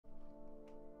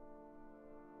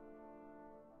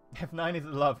F9 is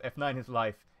love, F9 is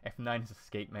life, F9 is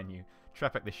escape menu.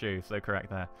 Traffic the shoe, so correct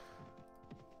there.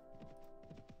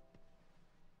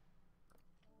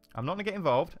 I'm not going to get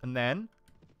involved, and then...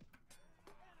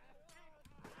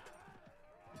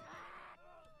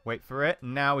 Wait for it,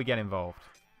 now we get involved.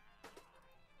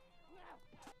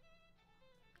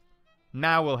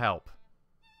 Now we'll help.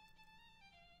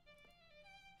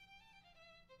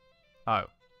 Oh.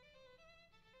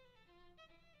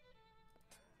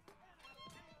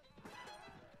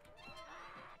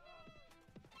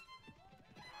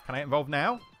 Can I get involved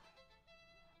now?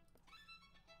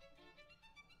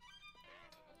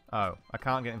 Oh, I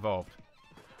can't get involved.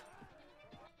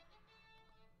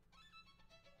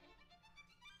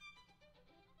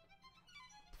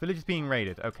 The village is being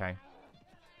raided. Okay.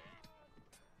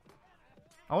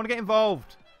 I want to get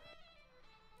involved.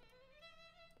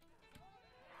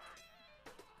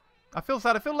 I feel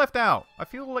sad. I feel left out. I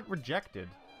feel like rejected.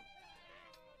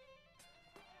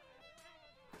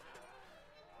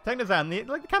 Technozan,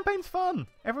 the campaign's fun.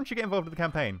 Everyone should get involved with the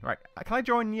campaign. Right, can I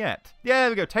join yet? Yeah, there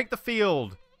we go. Take the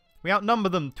field. We outnumber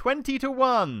them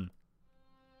 20-1.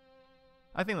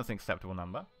 I think that's an acceptable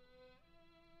number.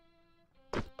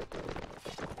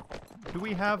 Do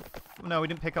we have... No, we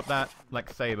didn't pick up that,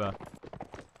 like, saber.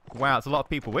 Wow, it's a lot of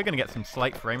people. We're going to get some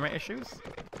slight frame rate issues.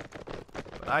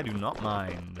 But I do not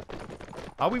mind.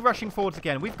 Are we rushing forwards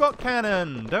again? We've got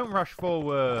cannon! Don't rush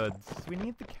forwards. We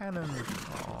need the cannons.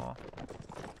 Aww.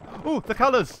 Ooh, the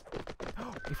colours!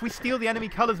 If we steal the enemy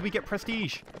colours, we get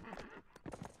prestige.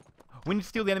 We need to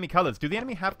steal the enemy colours. Do the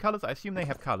enemy have colours? I assume they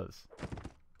have colours.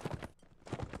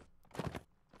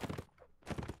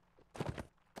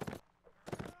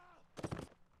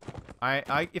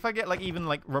 If I get, like, even,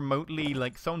 like, remotely,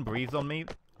 like, someone breathes on me,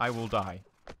 I will die.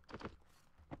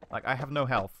 Like, I have no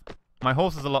health. My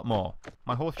horse is a lot more.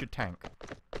 My horse should tank.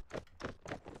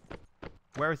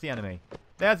 Where is the enemy?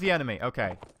 There's the enemy.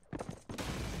 Okay.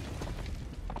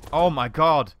 Oh, my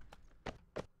God.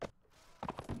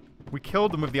 We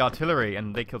killed them with the artillery,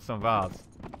 and they killed some of ours.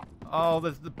 Oh,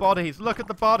 there's the bodies. Look at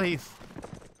the bodies.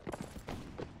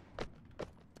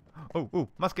 Oh, ooh,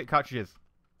 musket cartridges.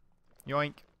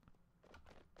 Yoink.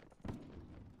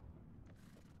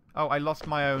 Oh, I lost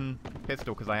my own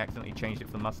pistol because I accidentally changed it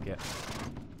for the musket.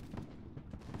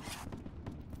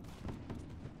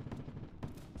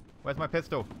 Where's my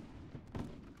pistol?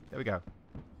 There we go.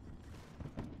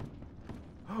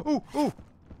 Ooh, ooh!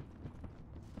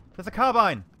 There's a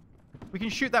carbine! We can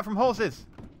shoot that from horses!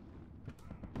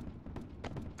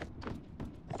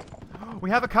 We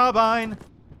have a carbine!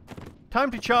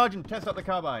 Time to charge and test out the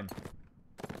carbine.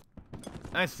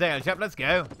 Nice sail, chap, let's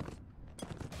go.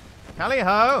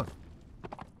 Tally-ho!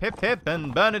 Pip pip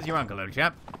and Bernard's your uncle, old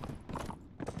chap.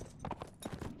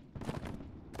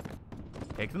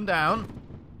 Take them down.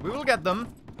 We will get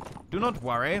them. Do not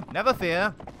worry. Never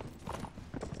fear.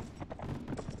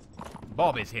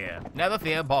 Bob is here. Never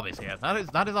fear, Bob is here.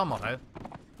 That is our motto.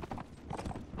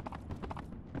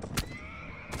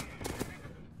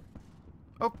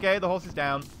 Okay, the horse is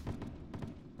down.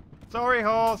 Sorry,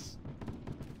 horse.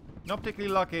 Not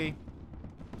particularly lucky.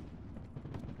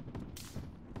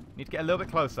 Need to get a little bit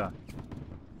closer.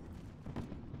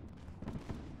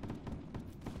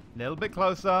 A little bit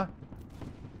closer.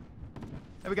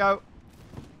 There we go.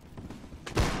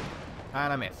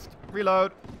 And I missed.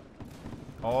 Reload.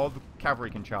 Oh, the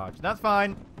cavalry can charge. That's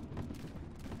fine.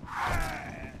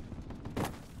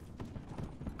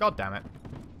 God damn it.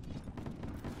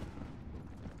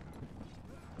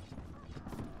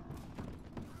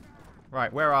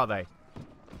 Right, where are they?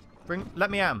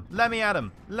 Let me at them. Let me at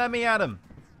them. Let me at them.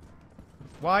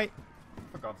 Why?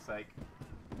 For God's sake.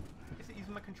 Is it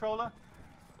using my controller?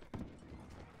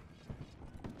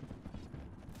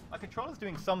 My controller's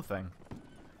doing something.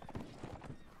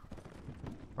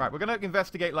 Right, we're going to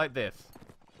investigate like this.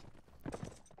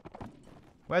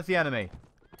 Where's the enemy?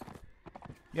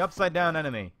 The upside down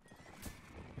enemy.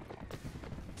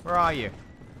 Where are you?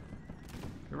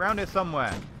 You're around here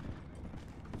somewhere.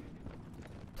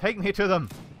 Take me to them.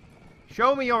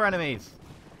 Show me your enemies.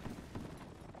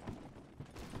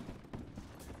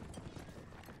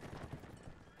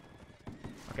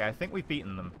 Okay, I think we've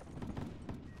beaten them.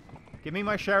 Give me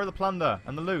my share of the plunder,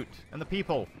 and the loot, and the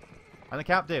people, and the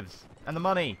captives, and the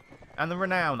money, and the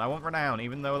renown. I want renown,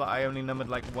 even though I only numbered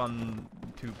like 1,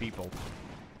 2 people.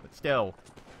 But still.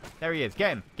 There he is.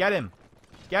 Get him. Get him.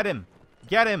 Get him.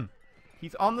 Get him.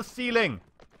 He's on the ceiling.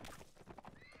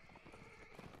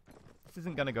 This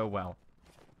isn't going to go well.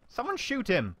 Someone shoot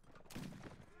him.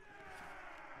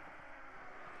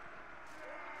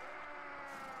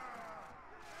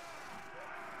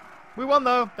 We won,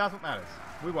 though. That's what matters.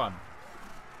 We won.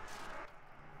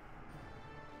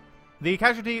 The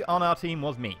casualty on our team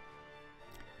was me.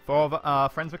 4 of our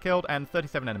friends were killed and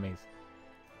 37 enemies.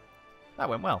 That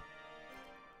went well.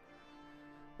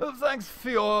 Well, thanks for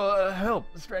your help,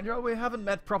 stranger. We haven't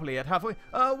met properly yet, have we?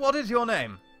 What is your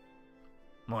name?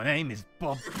 My name is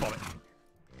Bob Bobbin.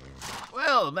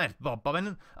 Well met, Bob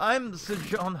Bobbin. I'm Sir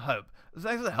John Hope.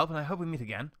 Thanks for the help, and I hope we meet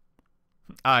again.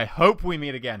 I hope we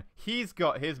meet again. He's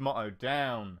got his motto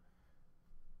down.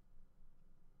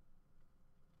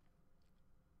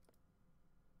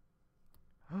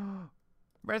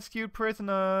 Rescued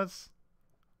prisoners.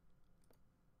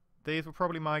 These were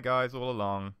probably my guys all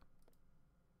along.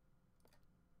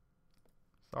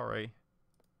 Sorry.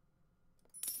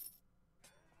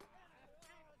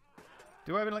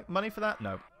 Do I have like money for that?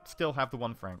 No. Still have the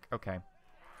 1 franc. Okay.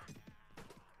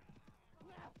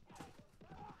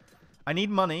 I need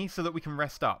money so that we can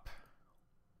rest up.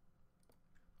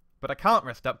 But I can't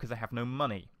rest up because I have no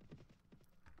money.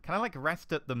 Can I, like,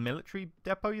 rest at the military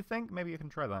depot, you think? Maybe I can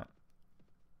try that.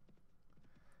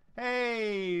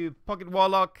 Hey, Pocket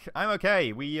Warlock. I'm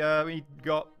okay. We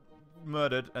got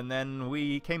murdered, and then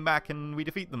we came back and we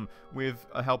defeat them with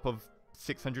a help of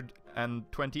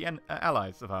 620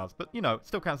 allies of ours. But, you know, it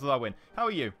still counts as our win. How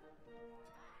are you?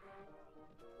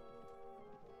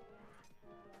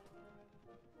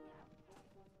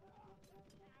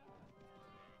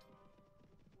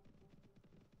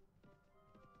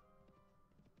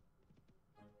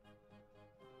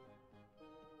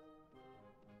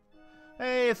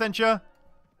 Hey, Essentia!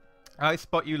 I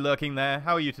spot you lurking there.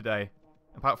 How are you today?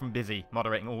 Apart from busy,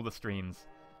 moderating all the streams.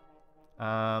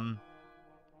 I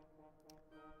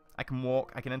can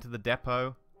walk. I can enter the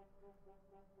depot.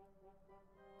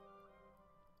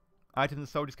 Items and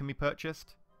soldiers can be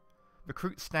purchased.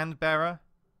 Recruit stand bearer.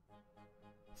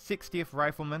 60th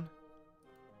rifleman.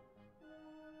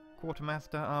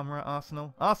 Quartermaster, armorer,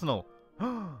 arsenal. Arsenal!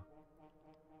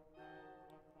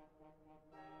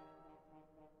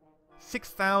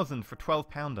 6,000 for a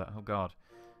 12-pounder. Oh, God.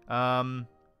 What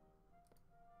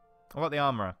about the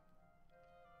armourer?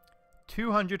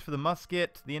 200 for the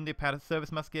musket. The India Powder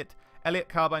Service musket. Elliott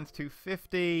Carbine's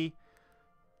 250.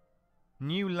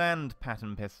 New Land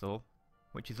pattern pistol,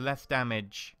 which is less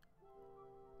damage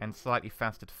and slightly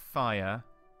faster to fire.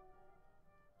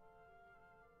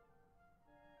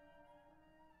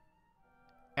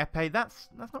 Epee. That's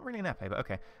not really an epee, but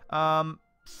okay.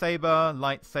 Saber,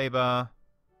 lightsaber.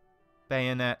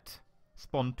 Bayonet,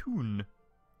 spontoon.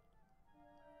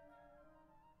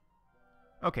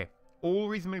 Okay, all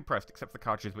reasonably priced except for the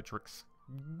cartridges, which are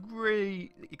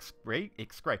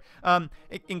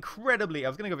incredibly. I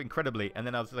was gonna go with incredibly, and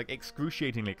then I was like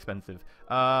excruciatingly expensive.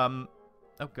 Oh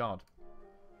God.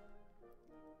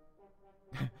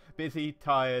 Busy,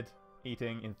 tired,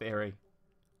 eating. In theory.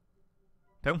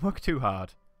 Don't work too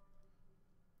hard.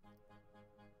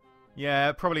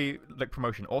 Yeah, probably, like,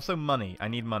 promotion. Also, money. I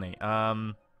need money.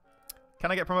 Can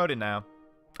I get promoted now?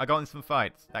 I got in some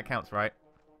fights. That counts, right?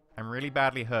 I'm really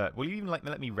badly hurt. Will you even, like,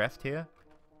 let me rest here?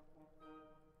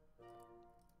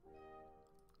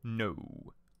 No.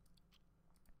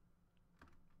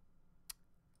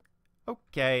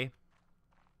 Okay.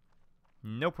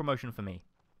 No promotion for me.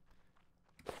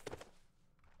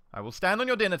 I will stand on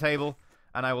your dinner table,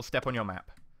 and I will step on your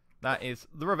map. That is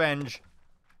the revenge.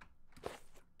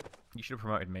 You should have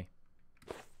promoted me.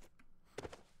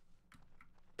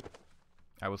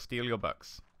 I will steal your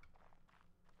bucks.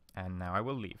 And now I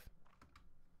will leave.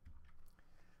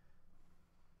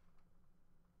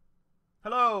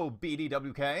 Hello,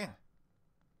 BDWK.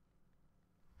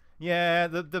 Yeah,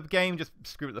 the game just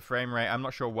screwed the frame rate. I'm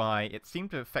not sure why. It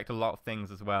seemed to affect a lot of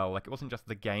things as well. Like, it wasn't just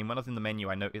the game. When I was in the menu,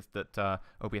 I noticed that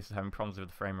OBS is having problems with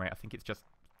the frame rate. I think it's just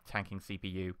tanking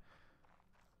CPU.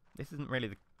 This isn't really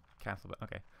the castle, but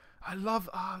okay. I love...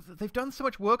 they've done so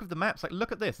much work with the maps. Like,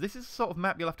 look at this. This is the sort of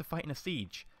map you'll have to fight in a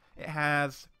siege. It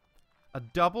has a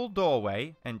double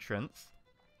doorway entrance,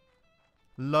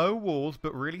 low walls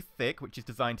but really thick, which is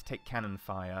designed to take cannon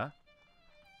fire,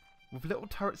 with little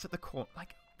turrets at the corner.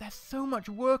 Like, there's so much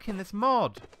work in this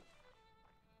mod.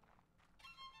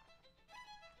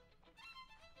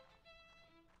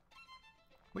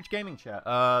 Which gaming chair?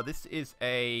 This is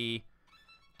a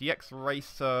DX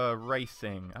Racer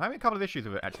Racing. I'm having a couple of issues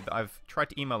with it, actually, that I've tried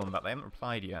to email them about. They haven't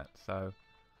replied yet, so...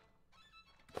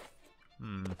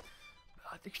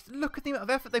 Just look at the amount of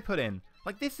effort they put in.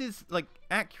 Like, this is, like,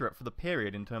 accurate for the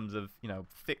period in terms of, you know,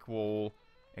 thick wall,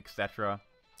 etc.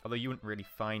 Although you wouldn't really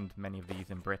find many of these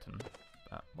in Britain.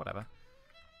 But, whatever.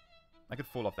 I could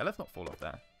fall off there. Let's not fall off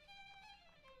there.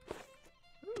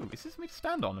 Ooh, is this for me to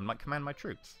stand on and, like, command my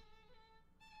troops?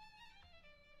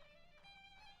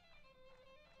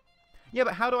 Yeah,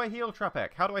 but how do I heal, Trapek?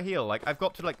 How do I heal? Like, I've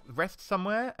got to, like, rest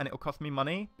somewhere, and it'll cost me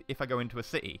money if I go into a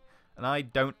city. And I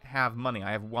don't have money.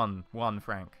 I have one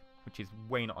franc, which is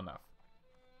way not enough.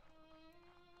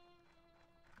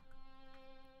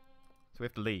 So we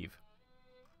have to leave.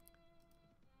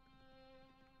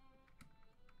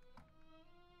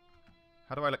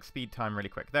 How do I, like, speed time really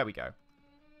quick? There we go.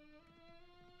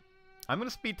 I'm going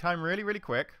to speed time really, really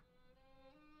quick.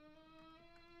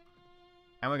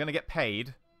 And we're going to get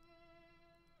paid.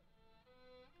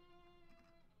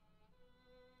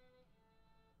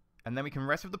 And then we can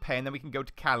rest with the pay, and then we can go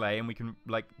to Calais, and we can,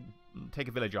 like, take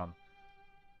a village on.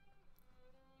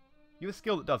 You have a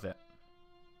skill that does it.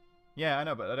 Yeah, I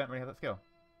know, but I don't really have that skill.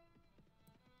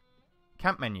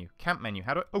 Camp menu. Camp menu.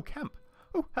 How do I... Oh, camp.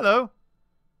 Oh, hello.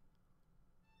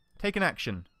 Take an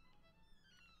action.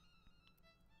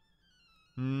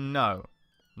 No.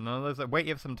 No, there's a... Wait,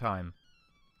 you have some time.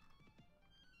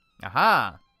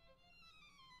 Aha!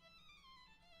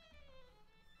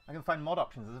 I can find mod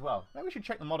options as well. Maybe we should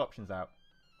check the mod options out.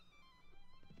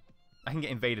 I can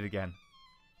get invaded again.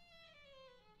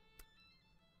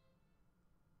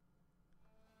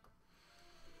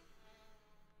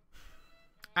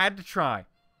 Add to try.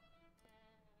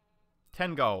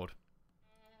 10 gold.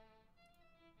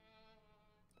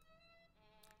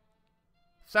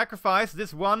 Sacrifice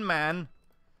this one man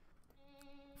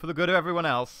for the good of everyone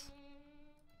else.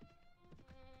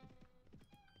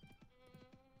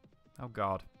 Oh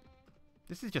god.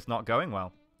 This is just not going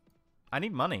well. I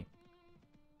need money.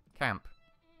 Camp.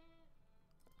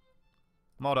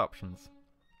 Mod options.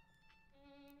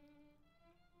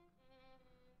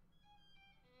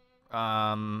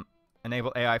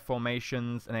 Enable AI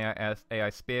formations and AI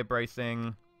spear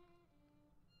bracing.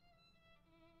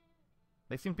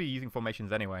 They seem to be using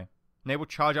formations anyway. Enable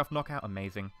charge off knockout.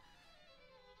 Amazing.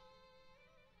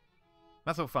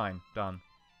 That's all fine. Done.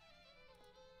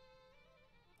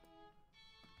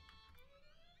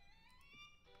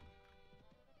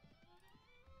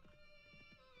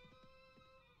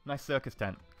 Nice circus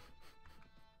tent.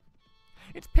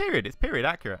 It's period. It's period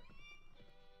accurate.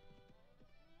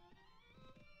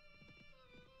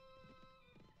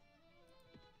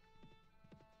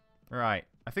 Right.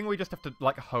 I think we just have to,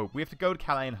 like, hope. We have to go to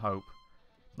Calais and hope.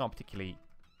 It's not a particularly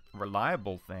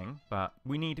reliable thing, but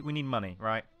we need money,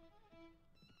 right?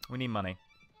 We need money.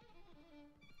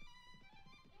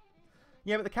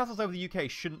 Yeah, but the castles over the UK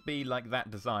shouldn't be like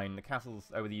that design. The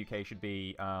castles over the UK should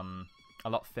be a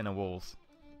lot thinner walls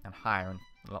and higher and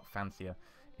a lot fancier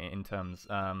in terms,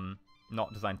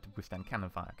 not designed to withstand cannon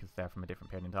fire because they're from a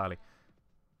different period entirely.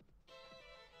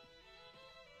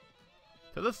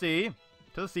 To the sea!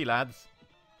 To the sea, lads!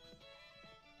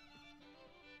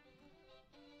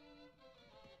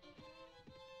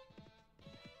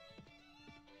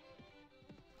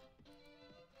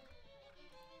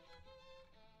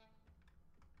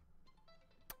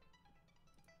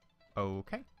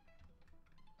 Okay.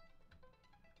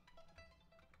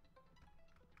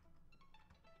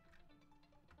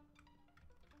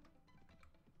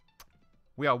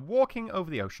 We are walking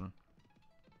over the ocean.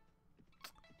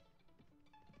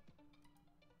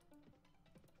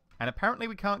 And apparently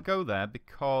we can't go there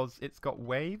because it's got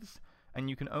waves and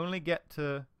you can only get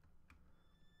to...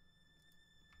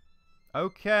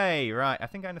 Okay, right. I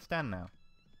think I understand now.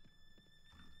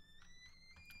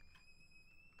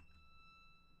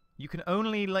 You can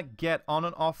only, like, get on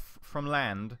and off from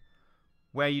land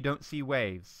where you don't see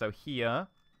waves. So here...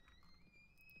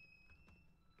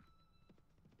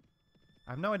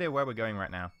 I have no idea where we're going right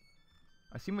now.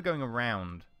 I assume we're going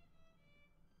around.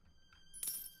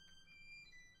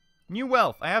 New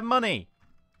wealth! I have money!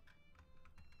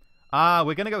 Ah,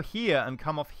 we're going to go here and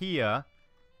come off here.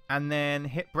 And then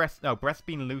hit Brest... No, Brest's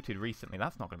been looted recently.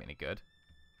 That's not going to be any good.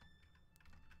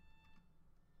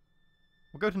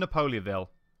 We'll go to Napoleonville.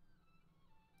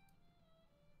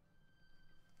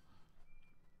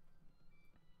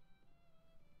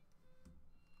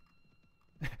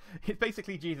 It's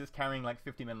basically Jesus carrying like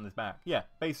 50 men on his back. Yeah,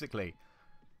 basically.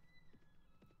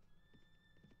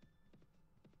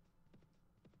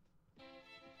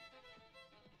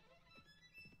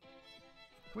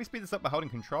 Can we speed this up by holding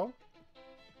control?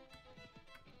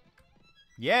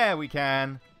 Yeah, we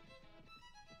can.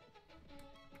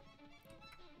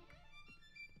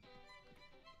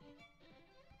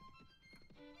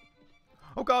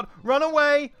 Oh god, run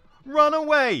away! Run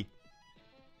away!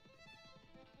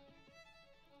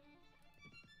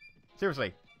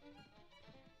 Seriously.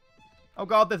 Oh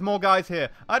god, there's more guys here.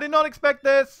 I did not expect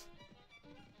this!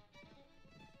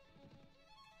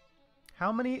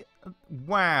 How many?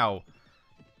 Wow.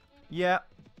 Yeah.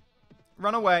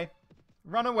 Run away.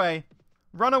 Run away.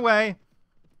 Run away.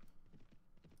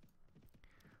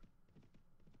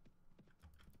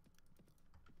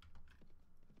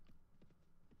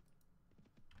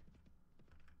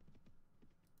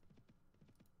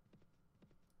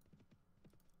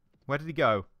 Where did he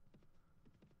go?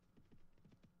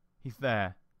 He's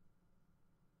there.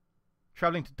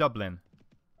 Travelling to Dublin.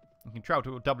 You can travel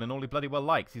to Dublin all he bloody well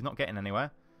likes. He's not getting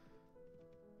anywhere.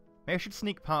 Maybe I should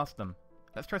sneak past them.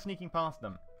 Let's try sneaking past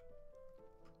them.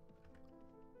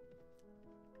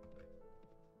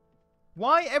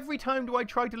 Why every time do I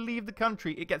try to leave the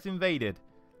country, it gets invaded?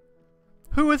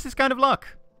 Who has this kind of luck?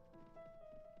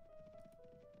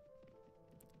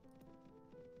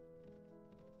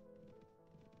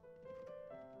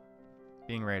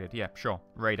 Being raided. Yeah, sure.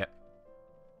 Raid it.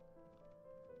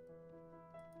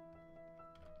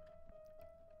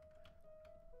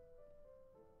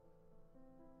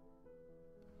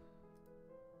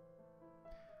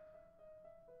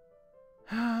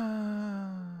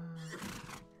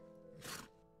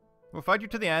 We'll fight you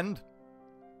to the end.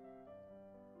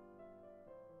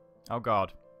 Oh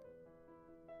god.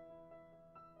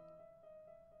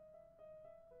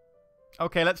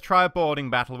 Okay, let's try a boarding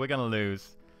battle. We're gonna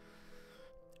lose.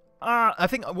 I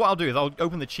think what I'll do is I'll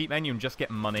open the cheat menu and just get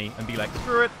money and be like,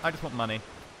 screw it, I just want money.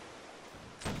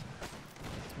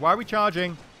 Why are we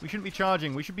charging? We shouldn't be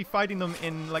charging. We should be fighting them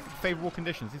in, like, favorable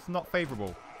conditions. This is not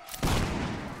favorable.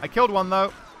 I killed one,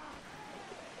 though.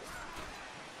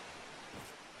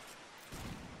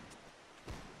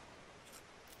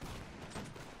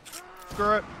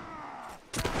 Screw it.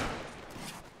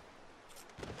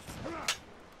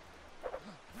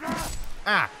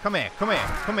 Ah, come here, come here,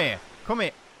 come here, come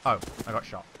here. Oh, I got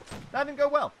shot. That didn't go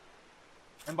well.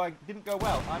 And by didn't go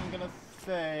well, I'm gonna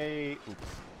say... Oops.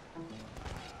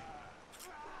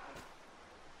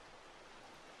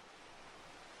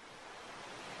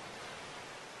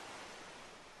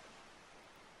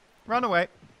 Run away.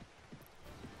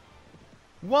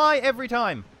 Why every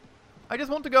time? I just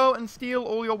want to go and steal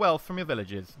all your wealth from your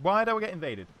villages. Why do I get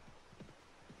invaded?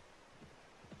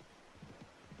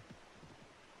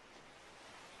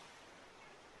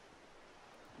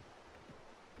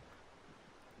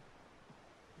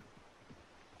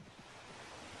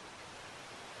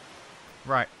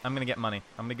 Right, I'm gonna get money.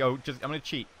 I'm gonna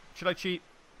cheat. Should I cheat?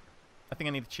 I think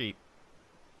I need to cheat.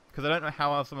 Because I don't know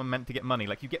how else I'm meant to get money.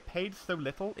 Like, you get paid so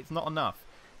little, it's not enough.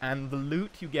 And the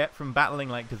loot you get from battling,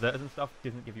 like, deserters and stuff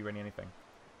doesn't give you really anything.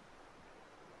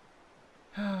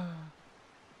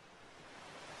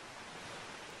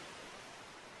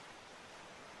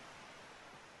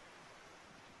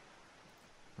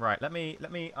 Right, let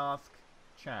me ask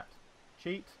chat.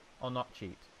 Cheat or not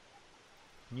cheat?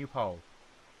 New poll.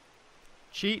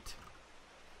 Cheat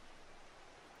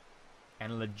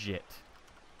and legit.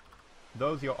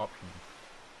 Those are your options.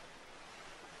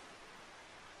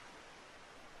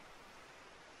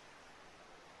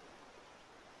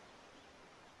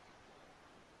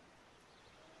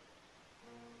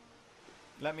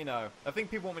 Let me know. I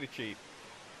think people want me to cheat.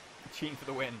 Cheating for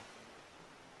the win.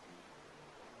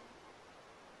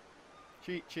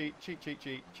 Cheat, cheat, cheat, cheat,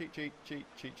 cheat, cheat, cheat, cheat,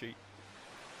 cheat, cheat.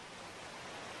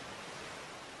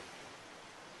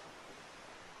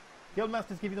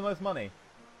 Guildmasters give you the most money.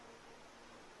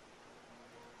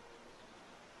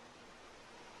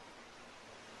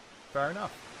 Fair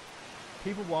enough.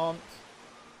 People want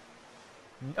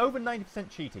over 90%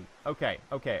 cheating. Okay,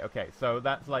 okay, okay. So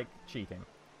that's like cheating.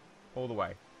 All the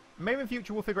way. Maybe in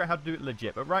future we'll figure out how to do it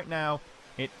legit. But right now,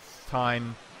 it's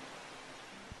time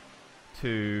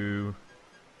to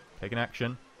take an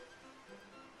action.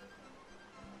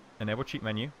 Enable cheat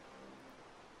menu.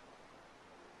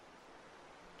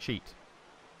 Cheat.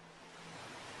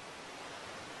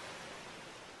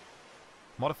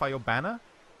 Modify your banner?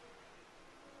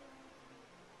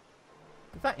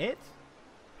 Is that it?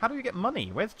 How do you get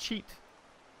money? Where's cheat?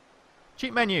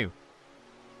 Cheat menu.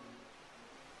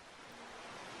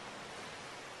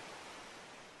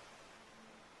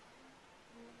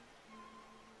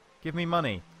 Give me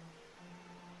money.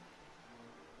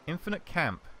 Infinite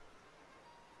camp.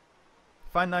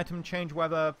 Find an item, change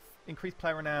weather, increase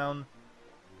player renown,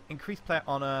 increase player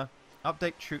honor,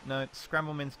 update troop notes,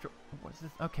 scramble minstrel. What is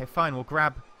this? Okay, fine, we'll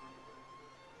grab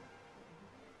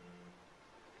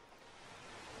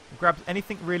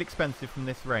anything really expensive from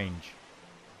this range.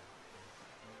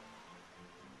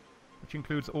 Which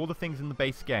includes all the things in the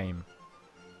base game.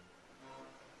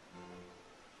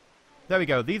 There we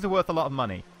go, these are worth a lot of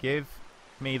money. Give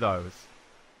me those.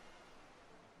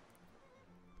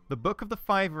 The Book of the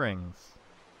Five Rings.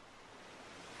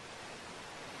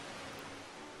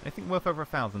 Anything worth over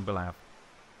 1,000 we'll have.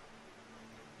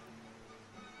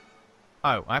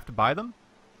 Oh, I have to buy them?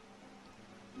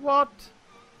 What?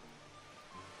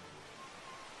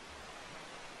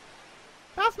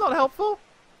 That's not helpful.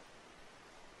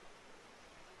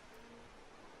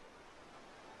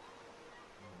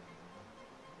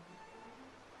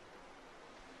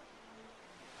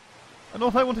 And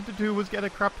all I wanted to do was get a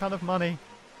crap ton of money.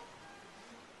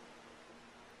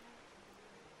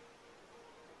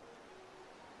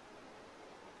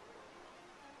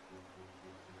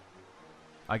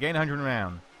 I gain 100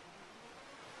 renown.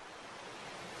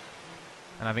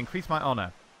 And I've increased my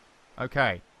honor.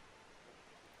 Okay.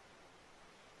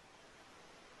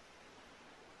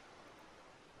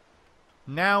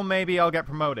 Now maybe I'll get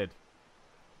promoted.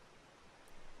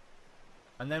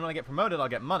 And then when I get promoted, I'll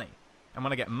get money. And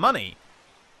when I get money,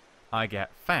 I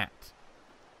get fat.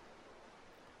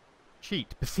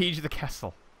 Cheat. Besiege the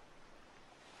castle.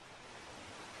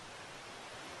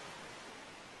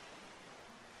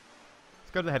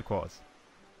 Let's go to the headquarters.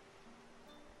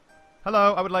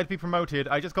 Hello, I would like to be promoted.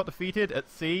 I just got defeated at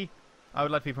sea. I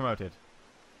would like to be promoted.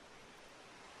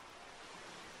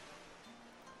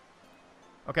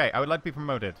 Okay, I would like to be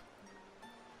promoted.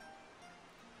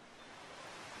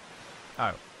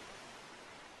 Oh.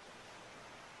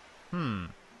 Hmm.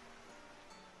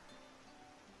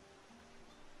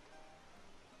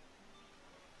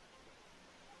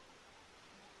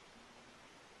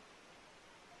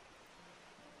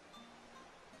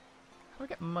 How do I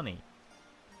get money?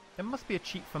 There must be a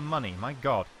cheat for money, my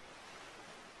god.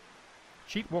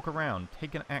 Cheat, walk around,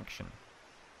 take an action.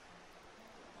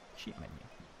 Cheat menu.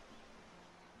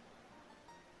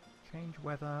 Change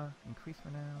weather, increase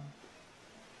renown.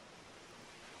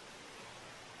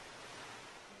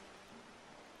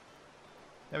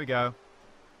 There we go.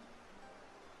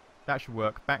 That should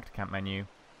work. Back to camp menu.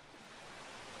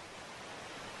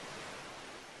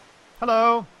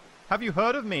 Hello! Have you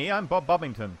heard of me? I'm Bob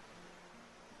Bobbington.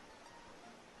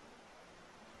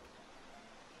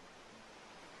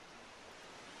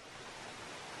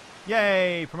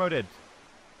 Yay! Promoted!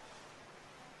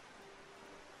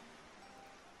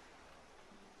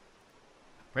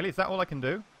 Really? Is that all I can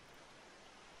do?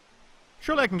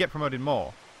 Surely I can get promoted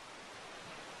more.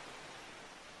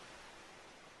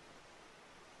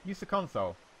 Use the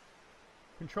console.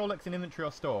 Control X in inventory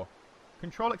or store.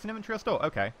 Control X in inventory or store?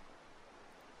 Okay.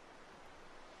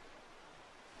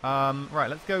 Right,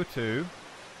 let's go to...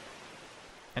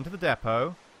 Enter the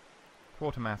depot.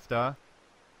 Quartermaster.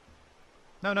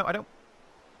 No, I don't...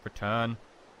 Return.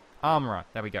 Armorer.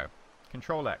 There we go.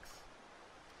 Control X.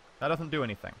 That doesn't do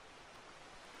anything.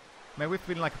 Maybe we have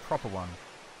to be like a proper one.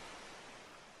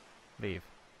 Leave.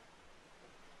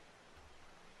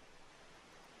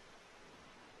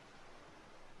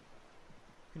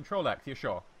 Control X, you're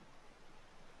sure?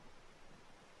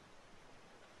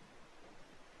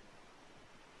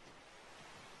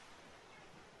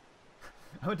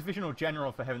 I'm a divisional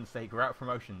general, for heaven's sake. We're out of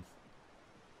promotions.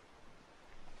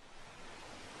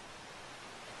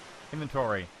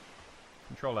 Inventory.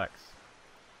 Control X.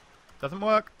 Doesn't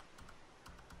work.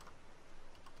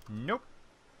 Nope.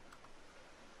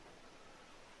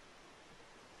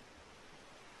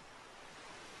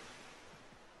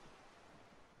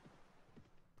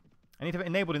 I need to have it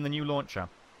enabled in the new launcher.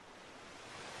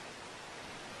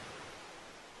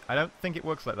 I don't think it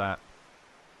works like that.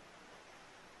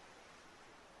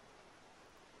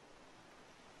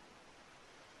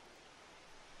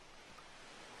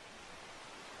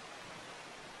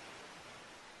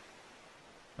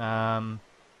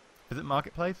 Visit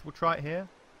Marketplace? We'll try it here.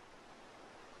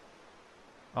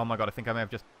 Oh my god, I think I may have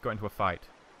just got into a fight.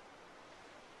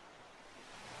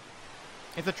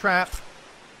 It's a trap!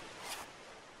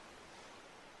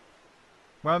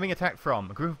 Where am I being attacked from?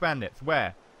 A group of bandits.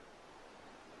 Where?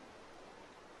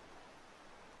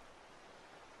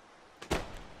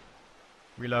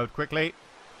 Reload quickly.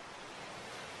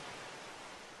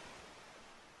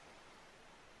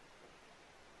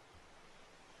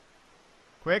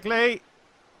 Quickly!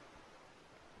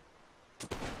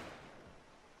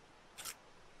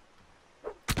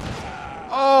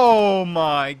 Oh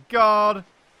my god!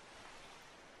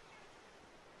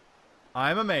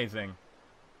 I'm amazing.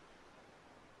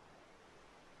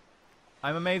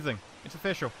 I'm amazing. It's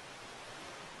official.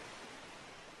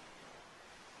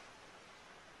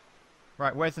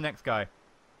 Right, where's the next guy?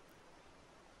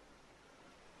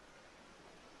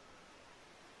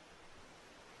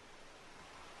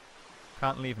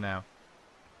 Can't leave now.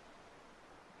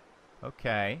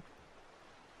 Okay.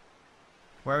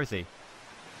 Where is he?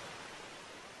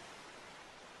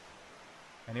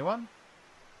 Anyone?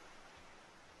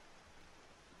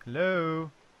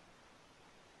 Hello?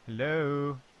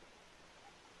 Hello?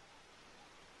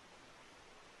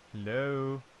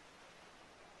 Hello?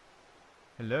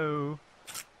 Hello?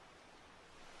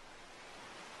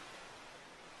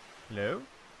 Hello?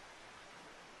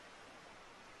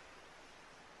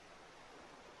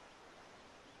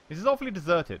 This is awfully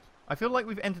deserted. I feel like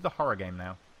we've entered a horror game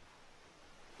now.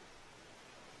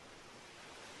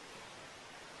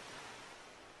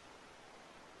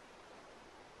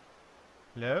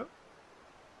 Hello?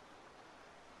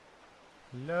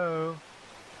 Hello?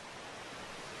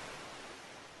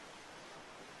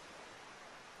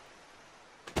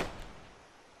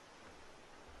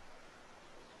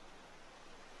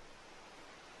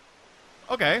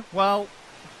 Okay, well,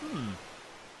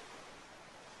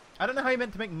 I don't know how you're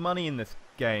meant to make money in this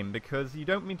game, because you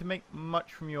don't mean to make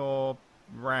much from your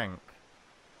rank.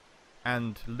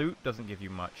 And loot doesn't give you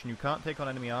much, and you can't take on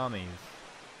enemy armies.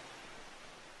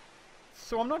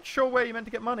 So I'm not sure where you're meant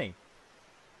to get money.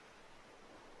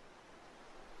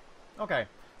 Okay,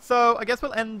 so I guess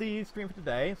we'll end the stream for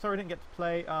today. Sorry I didn't get to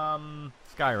play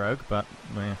Skyrogue, but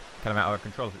kind of out of our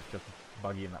control, it's just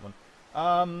buggy in that one.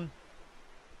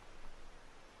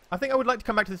 I think I would like to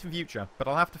come back to this in future, but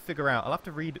I'll have to figure out, I'll have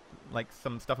to read like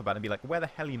some stuff about it and be like, where the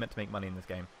hell are you meant to make money in this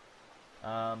game?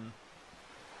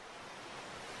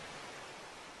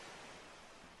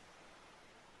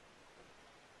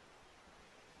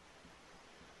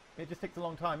 It just takes a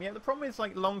long time. Yeah, the problem is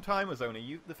like long timers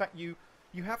only. The fact you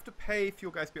have to pay for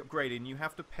your guys to be upgraded, and you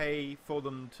have to pay for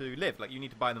them to live. Like you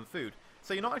need to buy them food,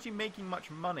 so you're not actually making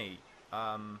much money.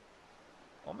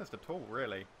 Almost at all,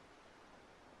 really.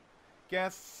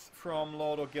 Guess from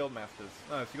Lord or Guildmasters.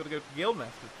 Oh, so you got to go to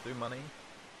Guildmasters to do money.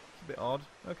 It's a bit odd.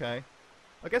 Okay.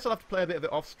 I guess I'll have to play a bit of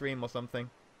it off stream or something.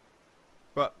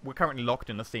 But we're currently locked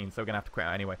in the scene, so we're going to have to quit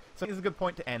out anyway. So this is a good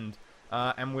point to end.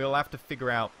 And we'll have to figure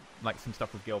out like some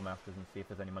stuff with Guildmasters and see if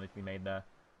there's any money to be made there.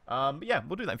 But yeah,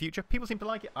 we'll do that in future. People seem to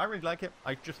like it. I really like it.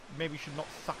 I just maybe should not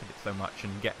suck at it so much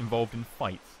and get involved in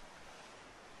fights.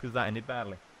 Because that ended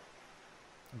badly.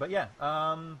 But yeah,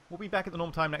 we'll be back at the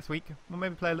normal time next week. We'll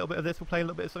maybe play a little bit of this, we'll play a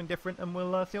little bit of something different, and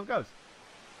we'll see how it goes.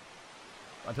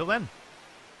 Until then,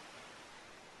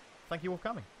 thank you all for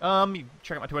coming. You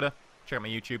check out my Twitter, check out my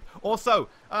YouTube. Also,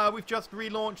 we've just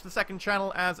relaunched the second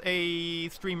channel as a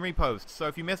stream repost. So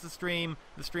if you missed the stream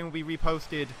will be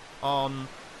reposted on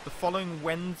the following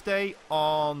Wednesday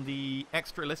on the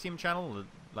Extra Elysium channel.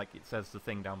 Like it says the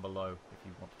thing down below if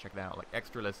you want to check that out. Like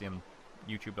Extra Elysium,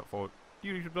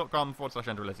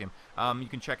 youtube.com/EnderElysium. You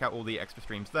can check out all the extra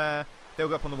streams there. They'll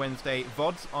go up on the Wednesday.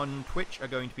 VODs on Twitch are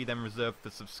going to be then reserved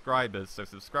for subscribers. So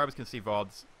subscribers can see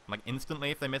VODs like instantly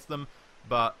if they miss them.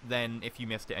 But then if you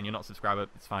missed it and you're not a subscriber,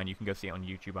 it's fine. You can go see it on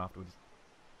YouTube afterwards.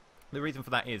 The reason for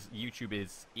that is YouTube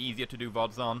is easier to do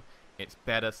VODs on. It's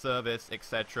better service,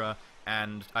 etc.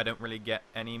 And I don't really get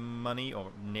any money,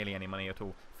 or nearly any money at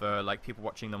all, for like people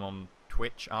watching them on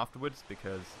Twitch afterwards,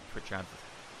 because Twitch ads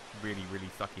really, really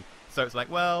sucky. So it's like,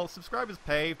 well, subscribers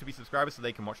pay to be subscribers so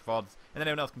they can watch VODs, and then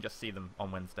everyone else can just see them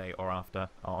on Wednesday or after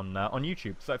on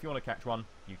YouTube. So if you want to catch one,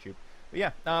 YouTube. But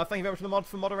yeah, thank you very much to the mods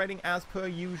for moderating as per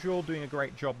usual, doing a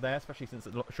great job there, especially since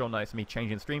it's short notice of me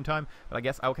changing the stream time. But I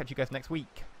guess I'll catch you guys next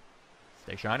week.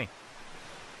 Stay shiny.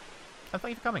 And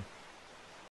thank you for coming.